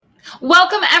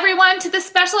Welcome, everyone, to the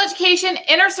Special Education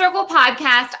Inner Circle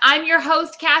podcast. I'm your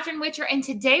host, Catherine Witcher, and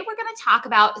today we're going to talk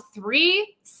about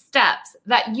 3 steps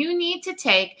that you need to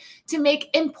take to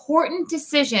make important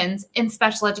decisions in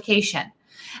special education.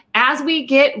 As we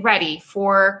get ready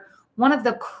for one of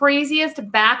the craziest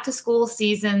back-to-school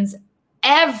seasons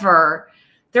ever,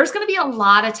 there's going to be a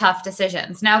lot of tough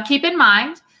decisions. Now, keep in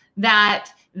mind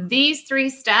that these 3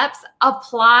 steps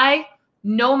apply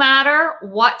no matter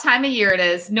what time of year it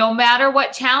is, no matter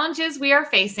what challenges we are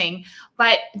facing,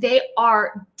 but they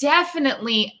are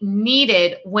definitely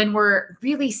needed when we're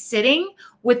really sitting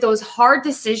with those hard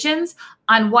decisions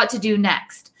on what to do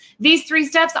next. These 3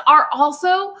 steps are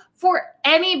also for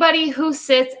anybody who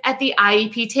sits at the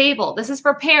IEP table. This is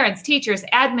for parents, teachers,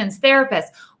 admins, therapists.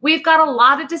 We've got a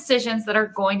lot of decisions that are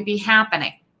going to be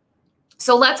happening.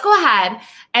 So let's go ahead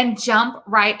and jump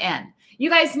right in. You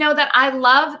guys know that I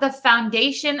love the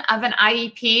foundation of an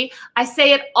IEP. I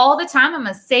say it all the time. I'm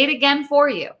going to say it again for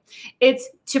you. It's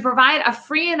to provide a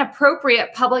free and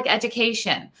appropriate public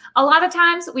education. A lot of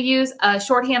times we use a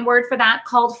shorthand word for that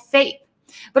called FAPE,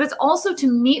 but it's also to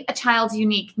meet a child's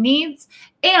unique needs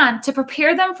and to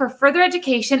prepare them for further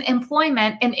education,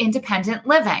 employment, and independent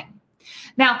living.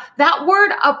 Now, that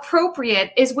word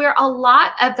appropriate is where a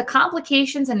lot of the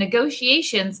complications and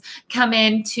negotiations come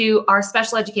into our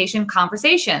special education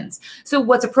conversations. So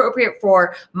what's appropriate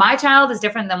for my child is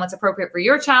different than what's appropriate for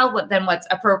your child, than what's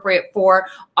appropriate for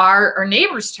our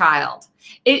neighbor's child.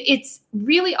 It's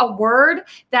really a word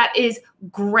that is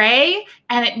gray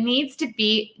and it needs to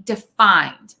be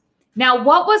defined. Now,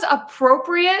 what was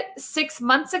appropriate 6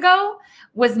 months ago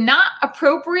was not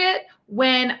appropriate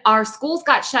when our schools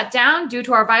got shut down due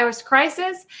to our virus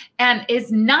crisis, and is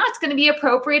not going to be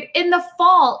appropriate in the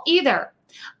fall either.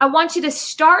 I want you to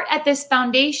start at this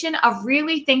foundation of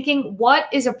really thinking what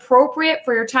is appropriate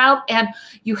for your child, and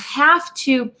you have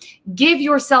to give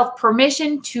yourself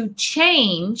permission to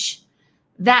change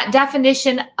that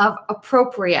definition of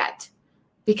appropriate.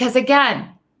 Because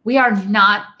again, we are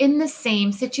not in the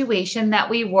same situation that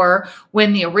we were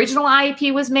when the original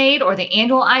IEP was made, or the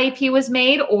annual IEP was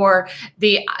made, or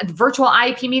the virtual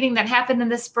IEP meeting that happened in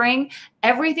the spring.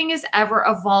 Everything is ever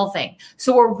evolving.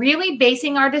 So we're really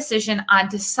basing our decision on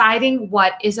deciding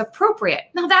what is appropriate.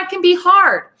 Now that can be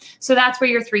hard. So that's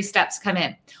where your 3 steps come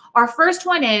in. Our first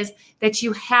one is that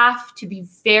you have to be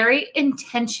very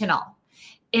intentional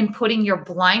in putting your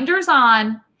blinders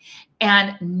on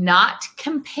and not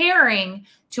comparing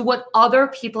to what other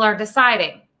people are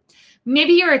deciding.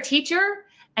 Maybe you're a teacher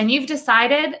and you've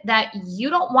decided that you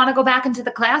don't want to go back into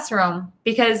the classroom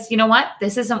because you know what?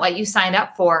 This isn't what you signed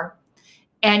up for.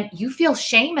 And you feel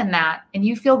shame in that and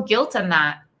you feel guilt in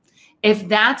that. If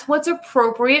that's what's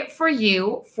appropriate for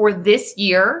you for this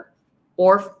year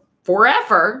or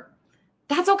forever,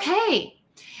 that's okay.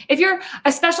 If you're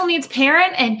a special needs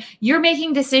parent and you're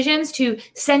making decisions to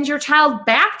send your child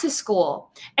back to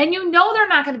school and you know they're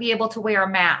not going to be able to wear a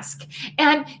mask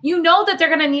and you know that they're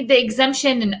going to need the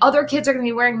exemption and other kids are going to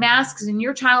be wearing masks and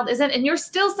your child isn't, and you're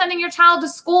still sending your child to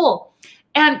school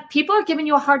and people are giving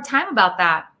you a hard time about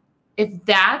that. If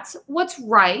that's what's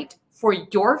right for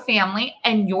your family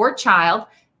and your child,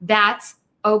 that's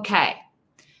okay.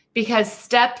 Because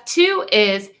step 2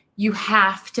 is you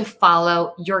have to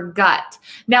follow your gut.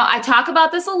 Now, I talk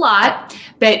about this a lot,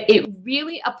 but it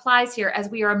really applies here as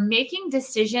we are making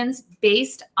decisions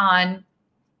based on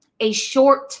a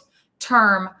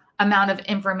short-term amount of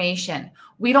information.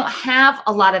 We don't have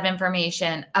a lot of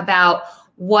information about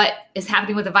what is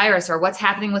happening with the virus or what's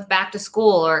happening with back to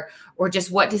school or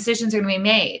just what decisions are going to be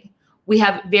made. We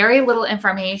have very little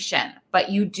information, but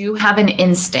you do have an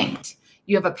instinct.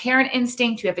 You have a parent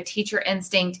instinct, you have a teacher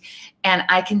instinct, and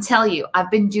I can tell you,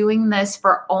 I've been doing this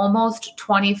for almost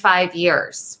 25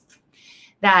 years,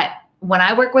 that when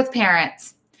I work with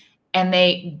parents and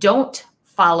they don't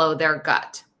follow their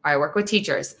gut, or I work with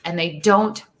teachers and they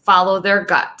don't follow their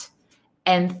gut,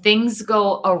 and things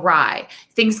go awry,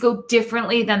 things go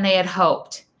differently than they had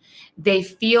hoped, they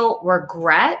feel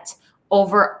regret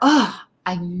over,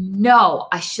 I know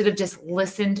I should have just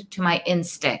listened to my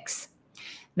instincts.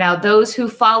 Now, those who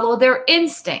follow their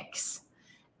instincts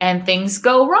and things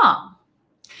go wrong,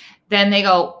 then they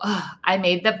go, I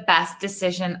made the best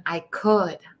decision I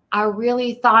could. I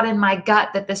really thought in my gut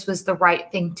that this was the right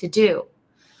thing to do.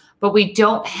 But we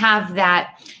don't have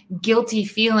that guilty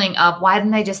feeling of, why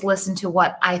didn't I just listen to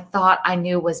what I thought I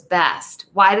knew was best?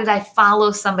 Why did I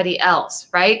follow somebody else,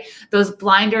 right? Those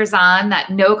blinders on, that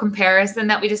no comparison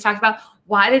that we just talked about.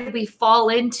 Why did we fall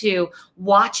into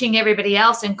watching everybody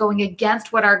else and going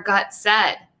against what our gut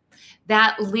said?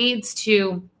 That leads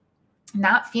to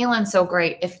not feeling so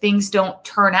great if things don't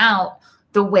turn out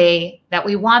the way that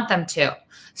we want them to.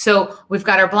 So we've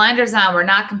got our blinders on. We're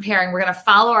not comparing. We're going to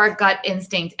follow our gut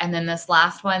instinct. And then this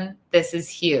last one, this is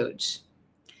huge.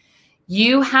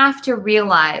 You have to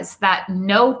realize that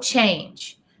no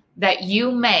change that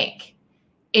you make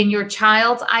in your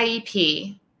child's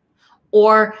IEP,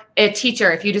 or a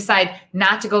teacher, if you decide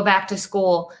not to go back to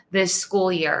school this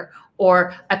school year,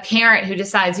 or a parent who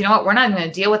decides, you know what, we're not going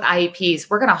to deal with IEPs,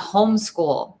 we're going to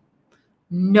homeschool.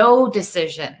 No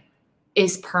decision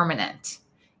is permanent.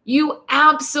 You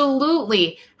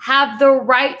absolutely have the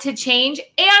right to change,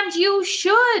 and you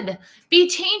should be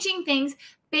changing things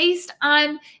based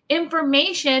on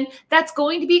information that's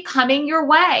going to be coming your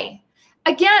way.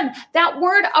 Again, that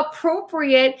word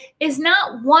appropriate is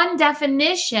not one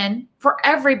definition for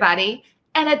everybody.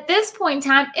 And at this point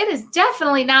in time, it is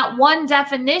definitely not one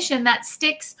definition that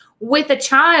sticks with a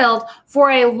child for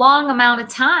a long amount of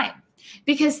time,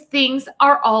 because things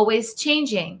are always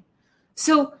changing.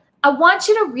 So I want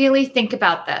you to really think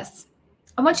about this.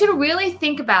 I want you to really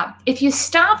think about if you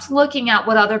stopped looking at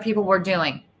what other people were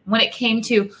doing when it came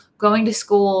to going to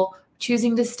school,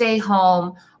 choosing to stay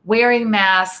home, wearing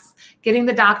masks, getting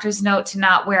the doctor's note to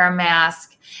not wear a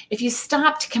mask. If you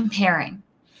stopped comparing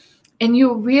and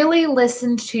you really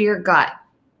listened to your gut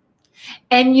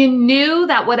and you knew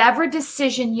that whatever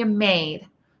decision you made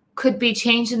could be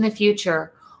changed in the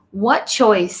future, what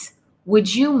choice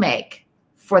would you make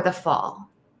for the fall?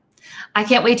 I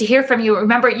can't wait to hear from you.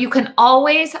 Remember, you can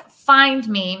always find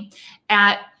me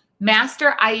at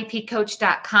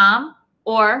masteriepcoach.com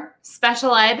or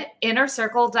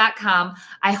specialedinnercircle.com.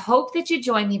 I hope that you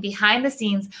join me behind the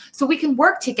scenes so we can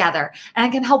work together and I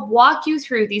can help walk you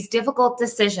through these difficult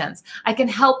decisions. I can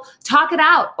help talk it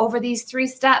out over these 3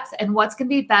 steps and what's going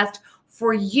to be best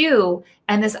for you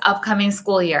and this upcoming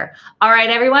school year. All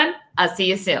right, everyone, I'll see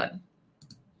you soon.